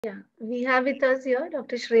Yeah, we have with us here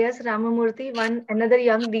Dr. Shreyas Ramamurthy, another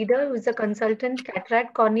young leader who is a consultant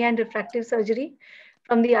cataract, cornea, and refractive surgery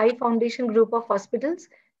from the Eye Foundation group of hospitals.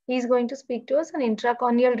 He is going to speak to us on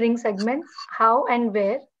intracorneal ring segments, how and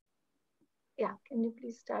where. Yeah, can you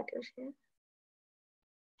please start your share?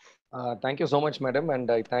 Thank you so much, madam, and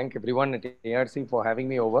I thank everyone at ARC for having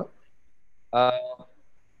me over. Uh,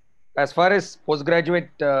 as far as postgraduate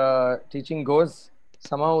teaching goes,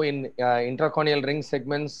 somehow in intracorneal ring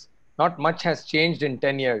segments, not much has changed in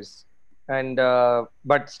 10 years. And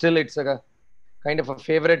but still, it's a kind of a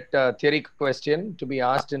favorite theory question to be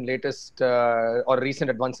asked in latest or recent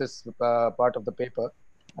advances part of the paper.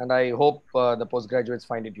 And I hope the postgraduates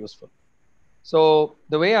find it useful. So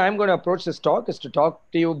the way I'm going to approach this talk is to talk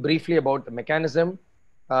to you briefly about the mechanism,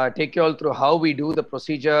 take you all through how we do the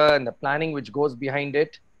procedure and the planning which goes behind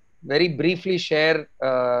it. Very briefly share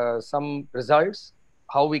some results,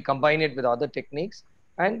 how we combine it with other techniques,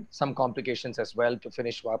 and some complications as well to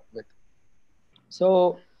finish up with.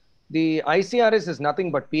 So the ICRS is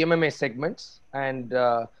nothing but PMMA segments, and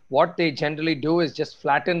what they generally do is just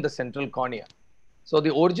flatten the central cornea. So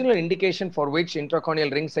the original indication for which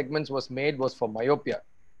intracorneal ring segments was made was for myopia.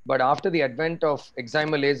 But after the advent of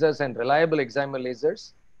excimer lasers and reliable excimer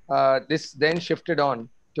lasers, this then shifted on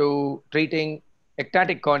to treating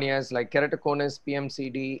ectatic corneas like keratoconus,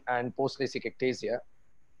 PMCD, and post-LASIK ectasia.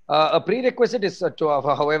 A prerequisite is to,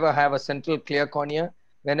 however, have a central clear cornea.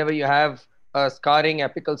 Whenever you have scarring,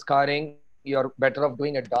 apical scarring, you're better off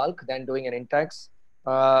doing a DALK than doing an INTAX.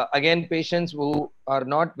 Again, patients who are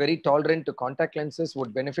not very tolerant to contact lenses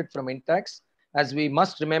would benefit from INTAX, as we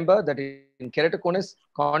must remember that in keratoconus,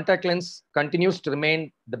 contact lens continues to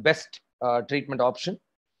remain the best treatment option.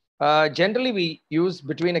 Generally, we use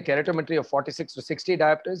between a keratometry of 46 to 60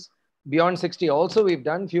 diopters. Beyond 60 also we've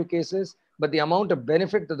done few cases, but the amount of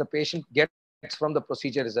benefit that the patient gets from the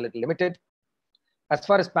procedure is a little limited. As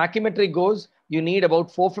far as pachymetry goes, you need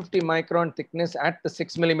about 450 micron thickness at the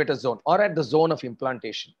 6 millimeter zone or at the zone of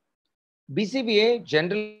implantation. BCVA,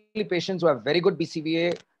 generally patients who have very good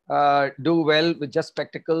BCVA do well with just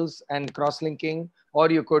spectacles and cross-linking, or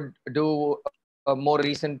you could do a more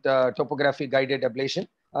recent topography guided ablation.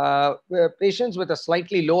 Patients with a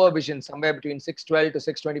slightly lower vision, somewhere between 612 to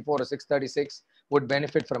 624 or 636, would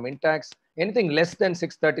benefit from INTAX. Anything less than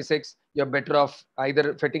 636, you're better off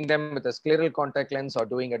either fitting them with a scleral contact lens or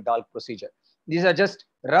doing a DALK procedure. These are just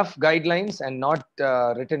rough guidelines and not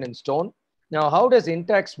written in stone. Now, how does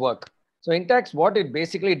INTAX work? So INTAX, what it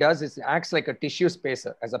basically does is it acts like a tissue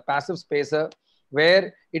spacer, as a passive spacer,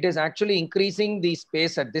 where it is actually increasing the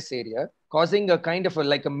space at this area, causing a kind of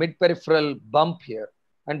like a mid-peripheral bump here.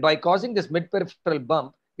 And by causing this mid-peripheral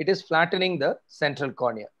bump, it is flattening the central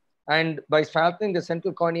cornea. And by flattening the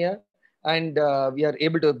central cornea, and we are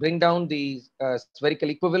able to bring down the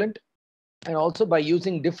spherical equivalent. And also by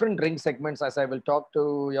using different ring segments, as I will talk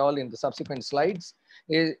to y'all in the subsequent slides,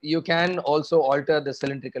 you can also alter the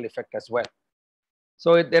cylindrical effect as well.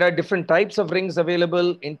 So there are different types of rings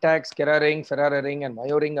available. Intax, Kera ring, Ferrara ring, and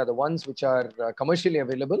Mayo ring are the ones which are commercially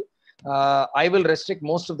available. I will restrict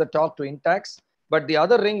most of the talk to Intax, but the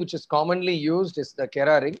other ring which is commonly used is the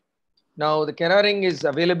Kera ring. Now the Kera ring is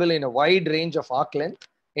available in a wide range of arc length.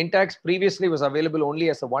 Intax previously was available only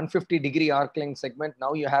as a 150-degree arc length segment.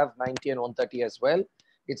 Now you have 90 and 130 as well.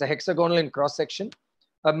 It's a hexagonal in cross section.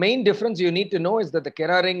 A main difference you need to know is that the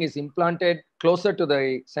Kera ring is implanted closer to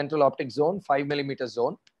the central optic zone, 5 millimeter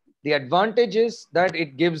zone. The advantage is that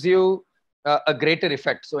it gives you a greater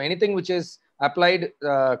effect. So anything which is applied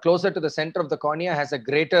closer to the center of the cornea has a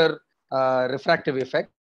greater refractive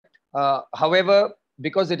effect. However,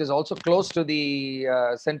 because it is also close to the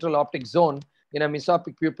central optic zone, in a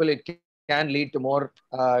mesopic pupil, it can lead to more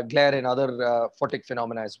glare and other photic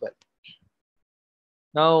phenomena as well.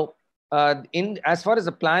 Now, as far as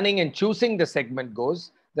the planning and choosing the segment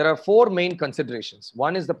goes, there are four main considerations.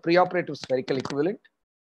 One is the preoperative spherical equivalent.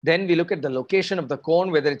 Then we look at the location of the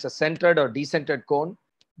cone, whether it's a centered or decentered cone,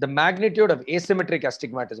 the magnitude of asymmetric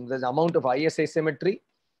astigmatism, there's the amount of IS asymmetry,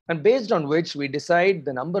 and based on which we decide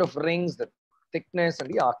the number of rings, the thickness, and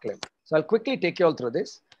the arc length. So I'll quickly take you all through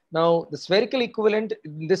this. Now, the spherical equivalent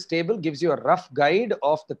in this table gives you a rough guide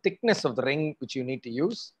of the thickness of the ring which you need to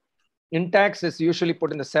use. Intax is usually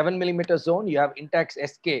put in the 7 millimeter zone. You have Intax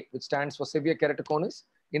SK, which stands for severe keratoconus,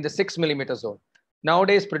 in the 6 millimeter zone.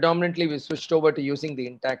 Nowadays, predominantly, we switched over to using the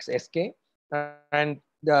Intax SK. And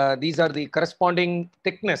these are the corresponding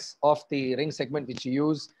thickness of the ring segment which you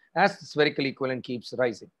use as the spherical equivalent keeps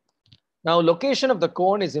rising. Now, location of the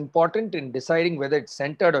cone is important in deciding whether it's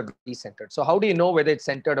centered or decentered. So how do you know whether it's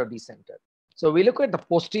centered or decentered? So we look at the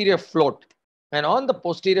posterior float. And on the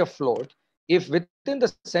posterior float, if within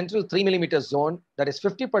the central 3 mm zone, that is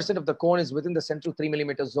 50% of the cone is within the central 3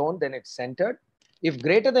 mm zone, then it's centered. If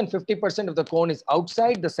greater than 50% of the cone is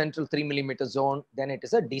outside the central 3 mm zone, then it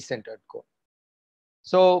is a decentered cone.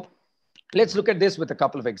 So let's look at this with a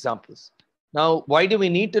couple of examples. Now, why do we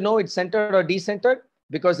need to know it's centered or decentered?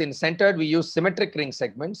 Because in centered, we use symmetric ring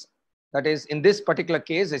segments. That is, in this particular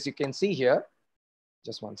case, as you can see here,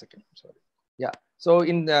 just 1 second, sorry. Yeah. So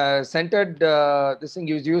in centered, this thing,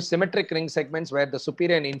 you use symmetric ring segments where the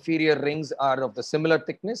superior and inferior rings are of the similar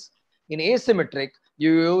thickness. In asymmetric,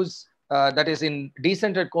 you use, that is in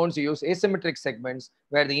decentered cones, you use asymmetric segments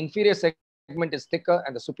where the inferior segment is thicker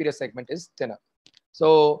and the superior segment is thinner.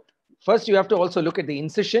 So first you have to also look at the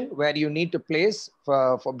incision where you need to place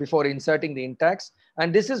for before inserting the intacts.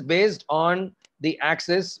 And this is based on the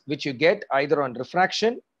axis which you get either on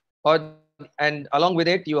refraction and along with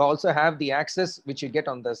it, you also have the axis which you get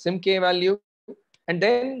on the sim-k value. And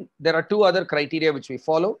then there are two other criteria which we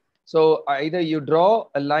follow. So either you draw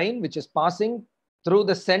a line which is passing through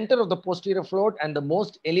the center of the posterior float and the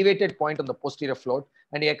most elevated point on the posterior float,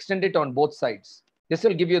 and you extend it on both sides. This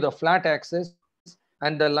will give you the flat axis,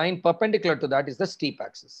 and the line perpendicular to that is the steep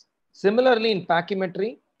axis. Similarly, in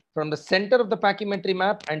pachymetry, from the center of the pachymetry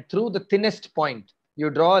map and through the thinnest point, you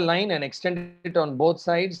draw a line and extend it on both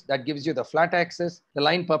sides. That gives you the flat axis. The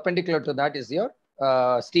line perpendicular to that is your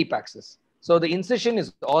steep axis. So the incision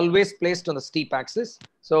is always placed on the steep axis.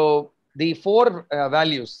 So the four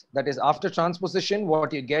values, that is after transposition,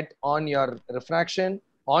 what you get on your refraction,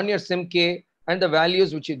 on your sim-k, and the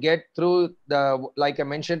values which you get through the, like I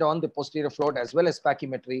mentioned, on the posterior float as well as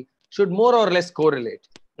pachymetry, should more or less correlate.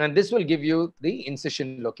 And this will give you the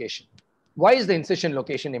incision location. Why is the incision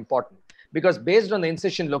location important? Because based on the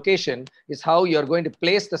incision location is how you're going to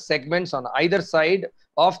place the segments on either side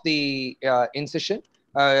of the incision,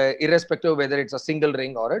 irrespective of whether it's a single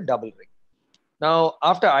ring or a double ring. Now,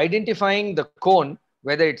 after identifying the cone,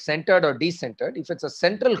 whether it's centered or decentered, if it's a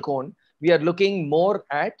central cone, we are looking more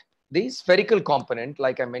at the spherical component,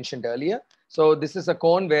 like I mentioned earlier. So this is a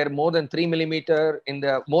cone where more than 3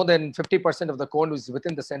 mm more than 50% of the cone is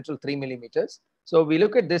within the central 3 mm. So we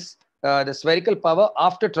look at this, the spherical power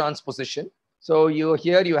after transposition. So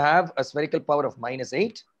here you have a spherical power of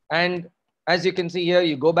 -8. And as you can see here,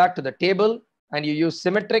 you go back to the table and you use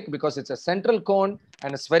symmetric because it's a central cone,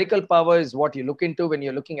 and a spherical power is what you look into when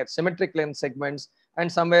you're looking at symmetric length segments, and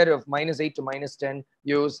somewhere of -8 to -10,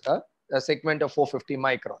 use a segment of 450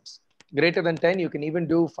 microns. Greater than 10, you can even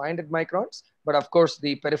do 500 microns, but of course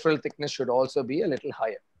the peripheral thickness should also be a little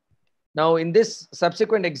higher. Now in this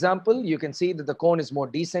subsequent example, you can see that the cone is more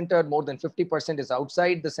decentered, more than 50% is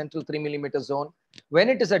outside the central 3 mm zone. When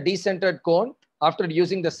it is a decentered cone, after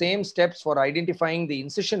using the same steps for identifying the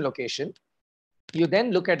incision location, you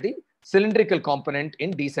then look at the cylindrical component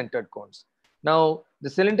in decentered cones. Now, the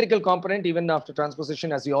cylindrical component, even after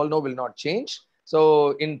transposition, as you all know, will not change. So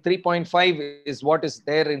in 3.5 is what is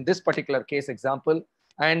there in this particular case example.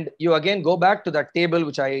 And you again go back to that table,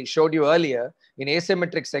 which I showed you earlier, in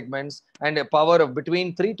asymmetric segments and a power of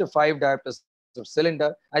between 3 to 5 diopters of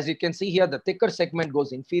cylinder. As you can see here, the thicker segment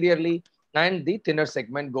goes inferiorly and the thinner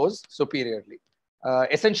segment goes superiorly.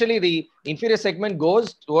 Essentially, the inferior segment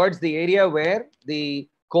goes towards the area where the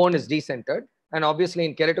cone is decentered. And obviously,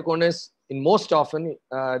 in keratoconus, in most often,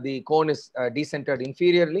 the cone is decentered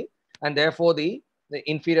inferiorly. And therefore, the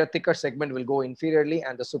inferior thicker segment will go inferiorly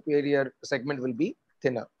and the superior segment will be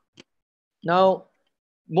thinner. Now,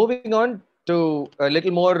 moving on to a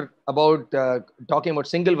little more about talking about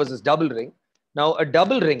single versus double ring. Now, a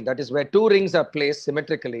double ring, that is where two rings are placed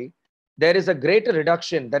symmetrically, there is a greater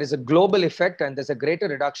reduction, there is a global effect, and there's a greater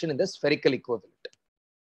reduction in the spherical equivalent.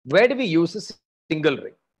 Where do we use a single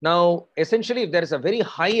ring? Now, essentially, if there is a very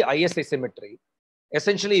high ISA symmetry,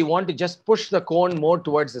 essentially you want to just push the cone more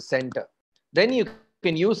towards the center. Then you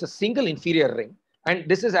can use a single inferior ring. And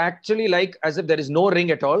this is actually like as if there is no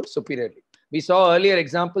ring at all superiorly. We saw earlier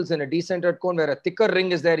examples in a decentered cone where a thicker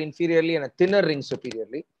ring is there inferiorly and a thinner ring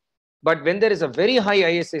superiorly. But when there is a very high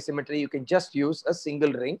ISA symmetry, you can just use a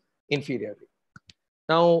single ring inferiorly.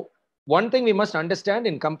 Now, one thing we must understand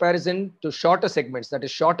in comparison to shorter segments, that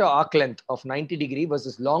is shorter arc length of 90 degree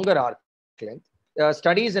versus longer arc length,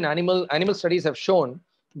 studies in animal studies have shown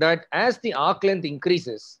that as the arc length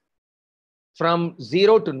increases from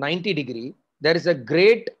 0 to 90 degree, there is a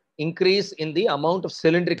great increase in the amount of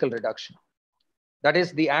cylindrical reduction. That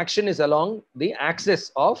is, the action is along the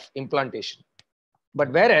axis of implantation.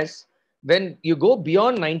 But whereas when you go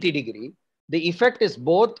beyond 90 degree, the effect is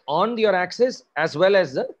both on your axis as well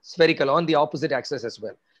as the spherical, on the opposite axis as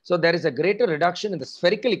well. So there is a greater reduction in the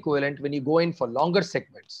spherical equivalent when you go in for longer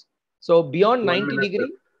segments. So beyond 90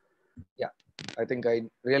 degree, yeah. I think I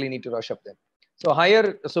really need to rush up them. So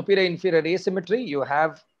higher superior inferior asymmetry, you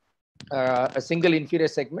have a single inferior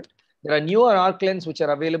segment. There are newer arc lengths which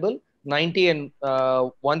are available, 90 and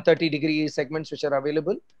 130-degree segments which are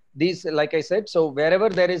available. These, like I said, so wherever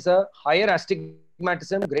there is a higher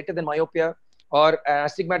astigmatism greater than myopia or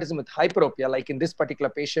astigmatism with hyperopia, like in this particular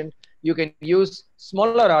patient, you can use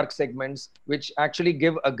smaller arc segments which actually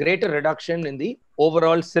give a greater reduction in the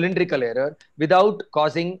overall cylindrical error without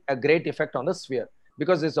causing a great effect on the sphere.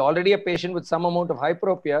 Because it's already a patient with some amount of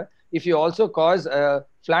hyperopia, if you also cause a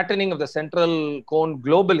flattening of the central cone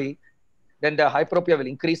globally, then the hyperopia will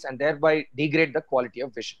increase and thereby degrade the quality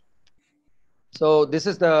of vision. So this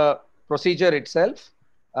is the procedure itself,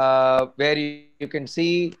 where you can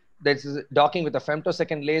see this is docking with a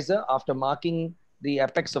femtosecond laser after marking the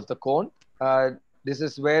apex of the cone. This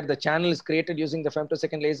is where the channel is created using the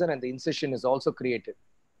femtosecond laser and the incision is also created.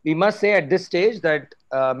 We must say at this stage that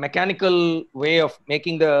mechanical way of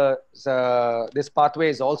making this pathway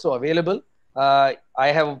is also available. I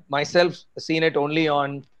have myself seen it only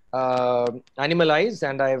on animal eyes,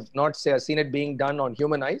 and I have not seen it being done on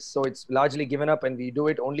human eyes. So it's largely given up, and we do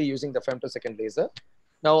it only using the femtosecond laser.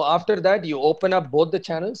 Now, after that, you open up both the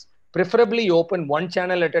channels. Preferably, you open one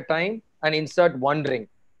channel at a time and insert one ring.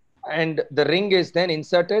 And the ring is then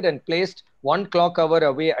inserted and placed 1 clock hour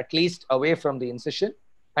away, at least away from the incision.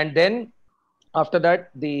 And then after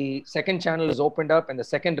that, the second channel is opened up and the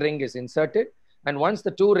second ring is inserted. And once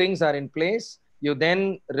the two rings are in place, you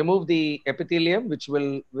then remove the epithelium, which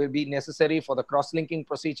will be necessary for the cross-linking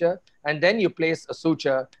procedure. And then you place a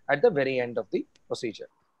suture at the very end of the procedure.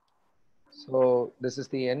 So this is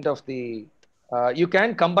the end of the, you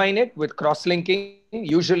can combine it with cross-linking.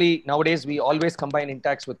 Usually nowadays, we always combine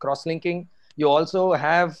Intacs with cross-linking. You also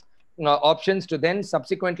have options to then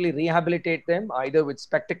subsequently rehabilitate them either with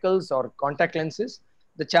spectacles or contact lenses.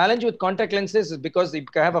 The challenge with contact lenses is because you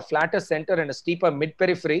have a flatter center and a steeper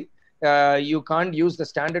mid-periphery. You can't use the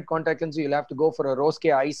standard contact lens. You'll have to go for a Rosque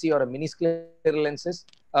IC or a mini-scleral lenses.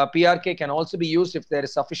 PRK can also be used if there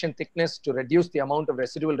is sufficient thickness to reduce the amount of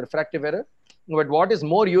residual refractive error. But what is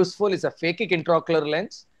more useful is a phakic intraocular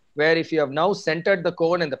lens, where if you have now centered the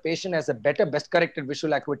cone and the patient has a better best corrected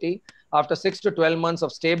visual acuity, after 6 to 12 months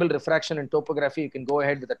of stable refraction and topography, you can go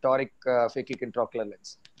ahead with a toric phakic intraocular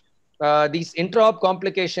lens. These intraop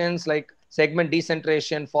complications like segment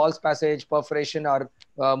decentration, false passage, perforation are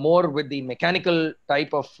more with the mechanical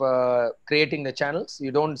type of creating the channels.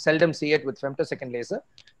 You don't seldom see it with femtosecond laser.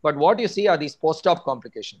 But what you see are these post-op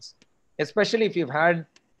complications, especially if you've had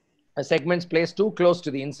segments placed too close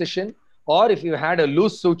to the incision, or if you had a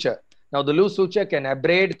loose suture. Now, the loose suture can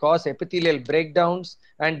abrade, cause epithelial breakdowns,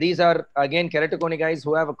 and these are, again, keratoconic eyes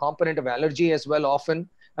who have a component of allergy as well often,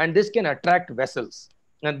 and this can attract vessels.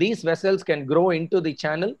 And these vessels can grow into the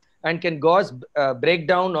channel and can cause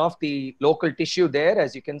breakdown of the local tissue there.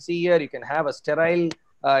 As you can see here, you can have a sterile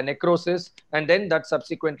necrosis, and then that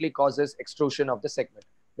subsequently causes extrusion of the segment.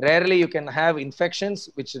 Rarely you can have infections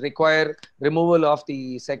which require removal of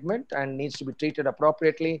the segment and needs to be treated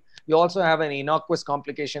appropriately. You also have an innocuous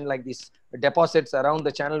complication like these deposits around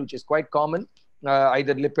the channel, which is quite common.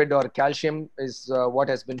 Either lipid or calcium is what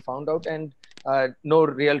has been found out, and no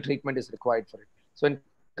real treatment is required for it. So in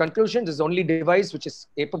conclusion, this is the only device which is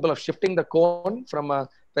capable of shifting the cone from a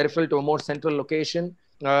peripheral to a more central location.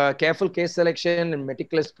 Careful case selection and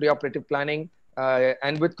meticulous preoperative planning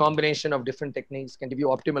and with combination of different techniques can give you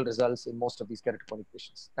optimal results in most of these keratoconic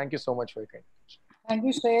patients. Thank you so much for your kind attention. Thank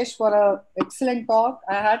you, Shreyash, for an excellent talk.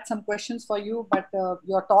 I had some questions for you, but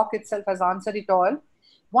your talk itself has answered it all.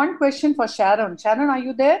 One question for Sharon. Sharon, are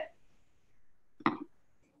you there?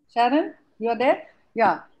 Sharon, you are there?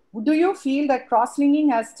 Yeah. Do you feel that cross-linking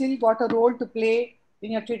has still got a role to play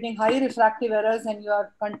when you're treating high refractive errors and you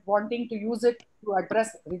are wanting to use it to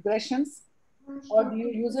address regressions? Or do you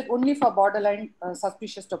use it only for borderline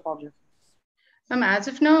suspicious topography? As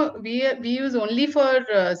of now, we use only for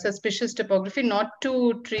suspicious topography, not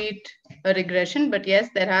to treat a regression. But yes,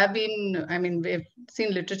 there have been, I mean, we've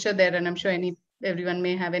seen literature there, and I'm sure everyone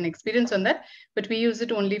may have an experience on that. But we use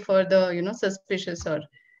it only for the, suspicious or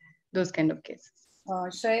those kind of cases.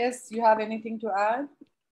 Shreyas, you have anything to add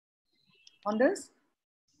on this?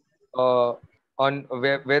 On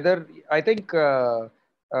whether, I think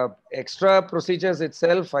extra procedures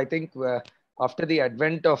itself, I think after the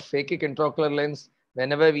advent of phakic intraocular lens,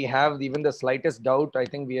 whenever we have even the slightest doubt, I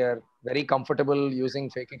think we are very comfortable using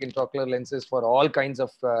phakic intraocular lenses for all kinds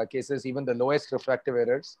of cases, even the lowest refractive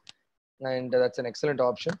errors. And that's an excellent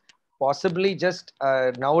option. Possibly just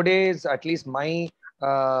nowadays, at least my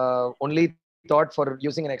only thought for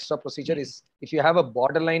using an extra procedure is if you have a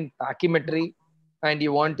borderline pachymetry and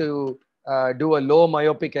you want to do a low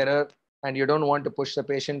myopic error and you don't want to push the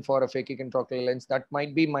patient for a phakic intraocular lens, that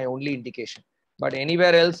might be my only indication. But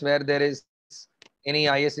anywhere else where there is any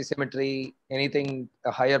eye asymmetry, anything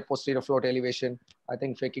a higher posterior float elevation, I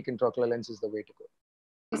think phakic intraocular lens is the way to go.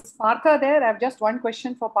 Is Partha there? I have just one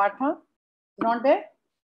question for Partha. Not there?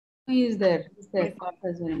 He is there. He's there. Partha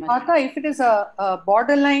is very much. Partha, if it is a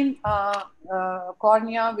borderline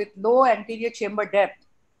cornea with low anterior chamber depth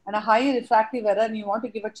and a high refractive error, and you want to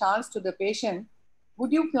give a chance to the patient,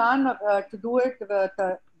 would you plan to do it with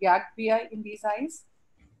GAG PI in these eyes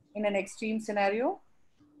in an extreme scenario?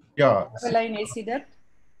 Yeah. Borderline AC depth?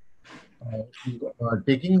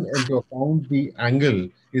 Taking into account the angle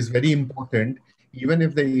is very important, even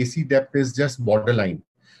if the AC depth is just borderline.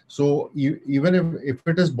 So even if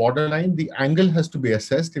it is borderline, the angle has to be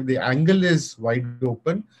assessed. If the angle is wide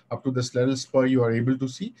open up to the scleral spur you are able to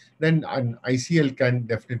see, then an ICL can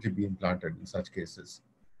definitely be implanted in such cases.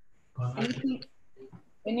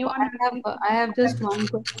 Anyone? I have just one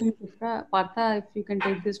question, Chitra. Partha, if you can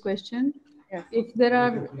take this question. Yes. If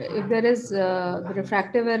there is the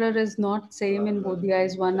refractive error is not same in both the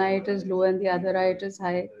eyes, one eye it is low and the other eye it is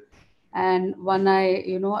high, and one eye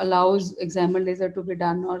allows examined laser to be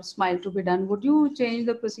done or smile to be done, would you change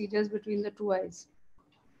the procedures between the two eyes,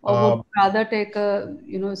 or would you rather take a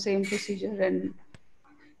same procedure? And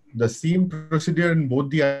the same procedure in both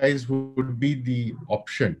the eyes would be the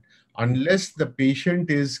option, unless the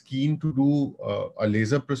patient is keen to do a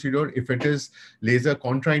laser procedure. If it is laser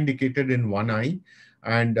contraindicated in one eye,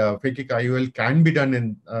 and phakic IOL can be done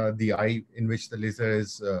in the eye in which the laser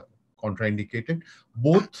is contraindicated,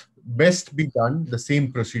 both best be done the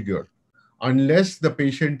same procedure, unless the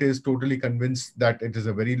patient is totally convinced that it is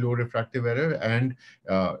a very low refractive error and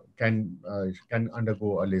can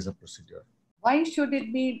undergo a laser procedure. Why should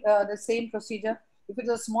it be the same procedure? If it's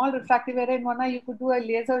a small refractive error in one eye, you could do a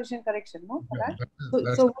laser vision correction, no? For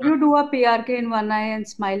that? So would you do a PRK in one eye and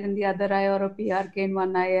smile in the other eye, or a PRK in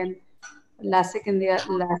one eye and LASIK in the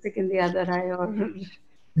other eye, or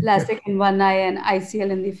LASIK in one eye and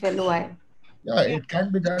ICL in the fellow eye? Yeah, it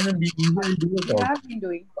can be done, and we usually do it. We have been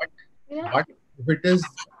doing. But if it is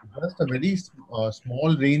just a very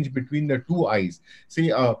small range between the two eyes, say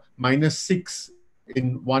 -6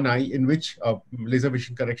 in one eye, in which laser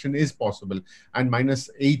vision correction is possible, and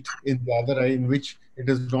 -8 in the other eye, in which it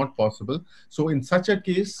is not possible. So in such a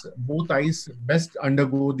case, both eyes best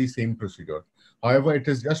undergo the same procedure. However, it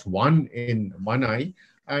is just one in one eye,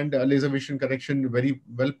 and laser vision correction very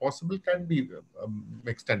well possible can be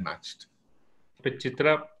mixed and matched. But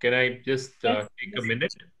Chitra, can I just take a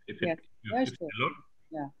minute? If sure. allowed?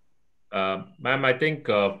 Yeah. Ma'am, I think,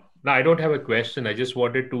 no, I don't have a question. I just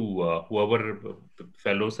wanted to, whoever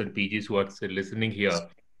fellows and PGs who are listening here,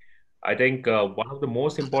 I think one of the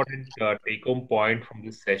most important take-home point from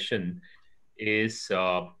this session is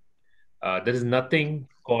there is nothing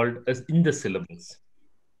called as in the syllabus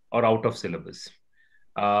or out of syllabus.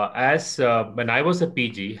 When I was a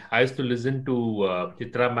PG, I used to listen to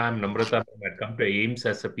Chitra ma'am, Namrata ma'am. I'd come to AIMS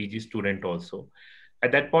as a PG student also.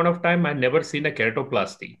 At that point of time, I'd never seen a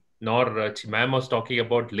keratoplasty, nor ma'am was talking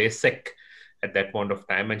about LASIK at that point of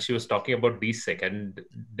time, and she was talking about DSEK, and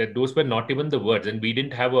those were not even the words, and we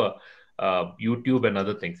didn't have a YouTube and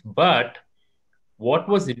other things. But what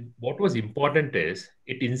was important is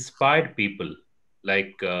it inspired people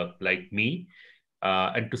like me.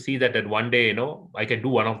 And to see that one day, I can do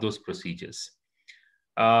one of those procedures.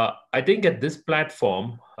 I think at this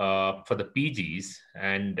platform, for the PGs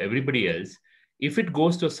and everybody else, if it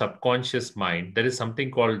goes to a subconscious mind, there is something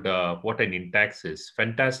called what an intax is.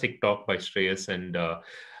 Fantastic talk by Shreyas and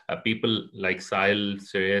people like Sahil,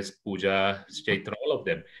 Shreyas, Pooja, Chaitra, all of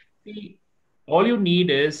them. See, all you need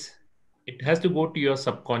is, it has to go to your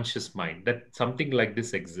subconscious mind that something like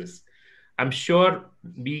this exists. I'm sure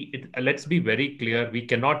let's be very clear, we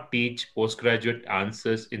cannot teach postgraduate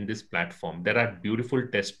answers in this platform. There are beautiful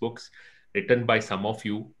test books written by some of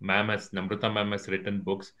you. Namrata ma'am has written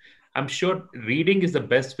books. I'm sure reading is the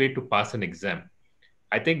best way to pass an exam.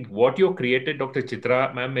 I think what you created, Dr.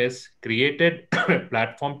 Chitra ma'am, is created a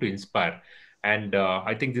platform to inspire. And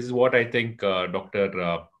I think this is what I think Dr.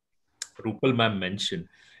 Rupal ma'am mentioned.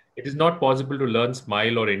 It is not possible to learn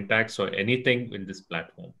smile or intax or anything in this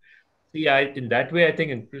platform. See, in that way, I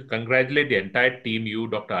think, and congratulate the entire team, you,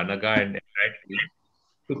 Dr. Anaga, and the entire team,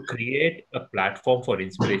 to create a platform for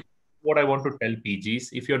inspiration. What I want to tell PGs,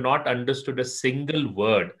 if you're not understood a single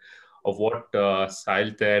word of what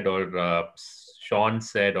Sahil said or Sean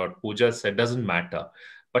said or Pooja said, doesn't matter.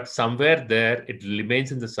 But somewhere there, it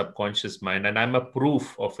remains in the subconscious mind. And I'm a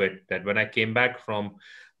proof of it, that when I came back from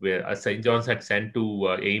where St. John's had sent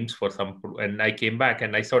to Ames for some, and I came back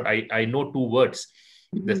and I thought I know two words.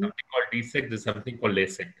 There's something called DSEC, there's something called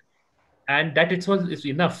LASIK, and that it was is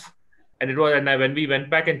enough. And it was, and when we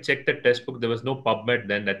went back and checked the test book, there was no PubMed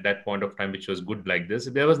then at that point of time, which was good like this.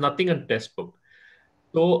 There was nothing on test book.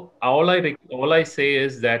 So all I say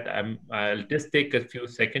is that I'll just take a few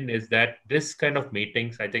seconds. Is that this kind of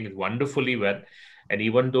meetings I think is wonderfully well, and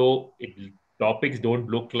even though topics don't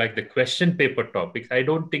look like the question paper topics, I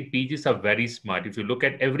don't think PGs are very smart. If you look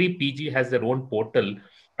at every PG has their own portal.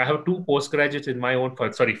 I have two postgraduates in my own,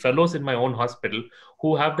 fellows in my own hospital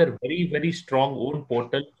who have their very strong own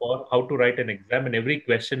portal for how to write an exam, and every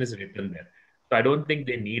question is written there. So I don't think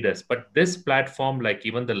they need us. But this platform, like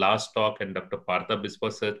even the last talk and Dr. Partha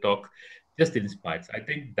Biswa's talk, just inspires. I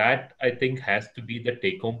think has to be the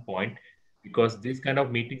take-home point, because these kind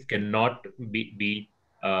of meetings cannot be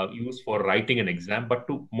used for writing an exam, but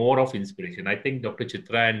to more of inspiration. I think Dr.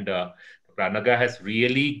 Chitra and Dr. Anaga has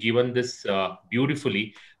really given this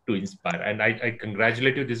beautifully to inspire. And I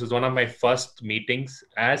congratulate you. This was one of my first meetings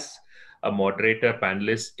as a moderator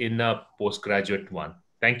panelist in a postgraduate one.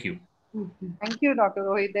 Thank you. Thank you, Dr.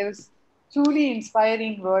 Rohit. There was truly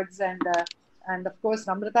inspiring words, and of course,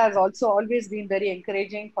 Namrata has also always been very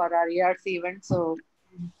encouraging for our ARC event. So,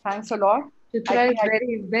 thanks a lot. Chitra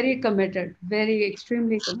is very committed, very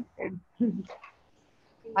extremely committed.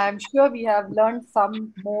 I'm sure we have learned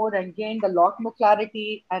some more and gained a lot more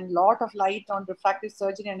clarity and lot of light on refractive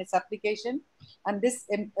surgery and its application. And this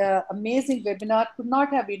amazing webinar could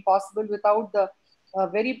not have been possible without the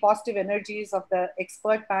very positive energies of the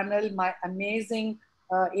expert panel, my amazing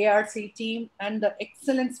ARC team, and the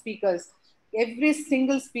excellent speakers. Every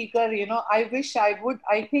single speaker, you know, I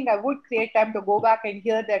think I would create time to go back and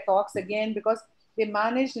hear their talks again, because they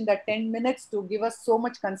managed in that 10 minutes to give us so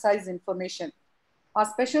much concise information. Our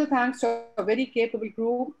special thanks to a very capable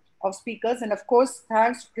group of speakers, and of course,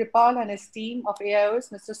 thanks to Kripal and his team of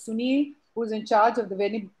AIOs, Mr. Sunil, who's in charge of the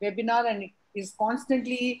webinar and is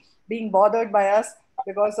constantly being bothered by us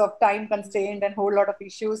because of time constraint and whole lot of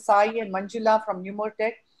issues. Sai and Manjula from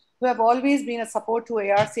Numotech, who have always been a support to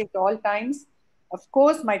ARC at all times. Of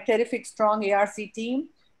course, my terrific, strong ARC team,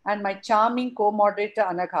 and my charming co-moderator,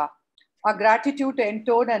 Anagha. Our gratitude to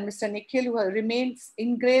Entod and Mr. Nikhil, who remains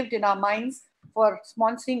engraved in our minds for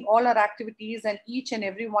sponsoring all our activities, and each and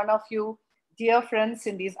every one of you, dear friends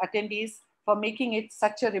in these attendees, for making it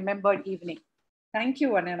such a remembered evening. Thank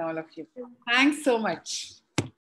you, one and all of you. Thanks so much.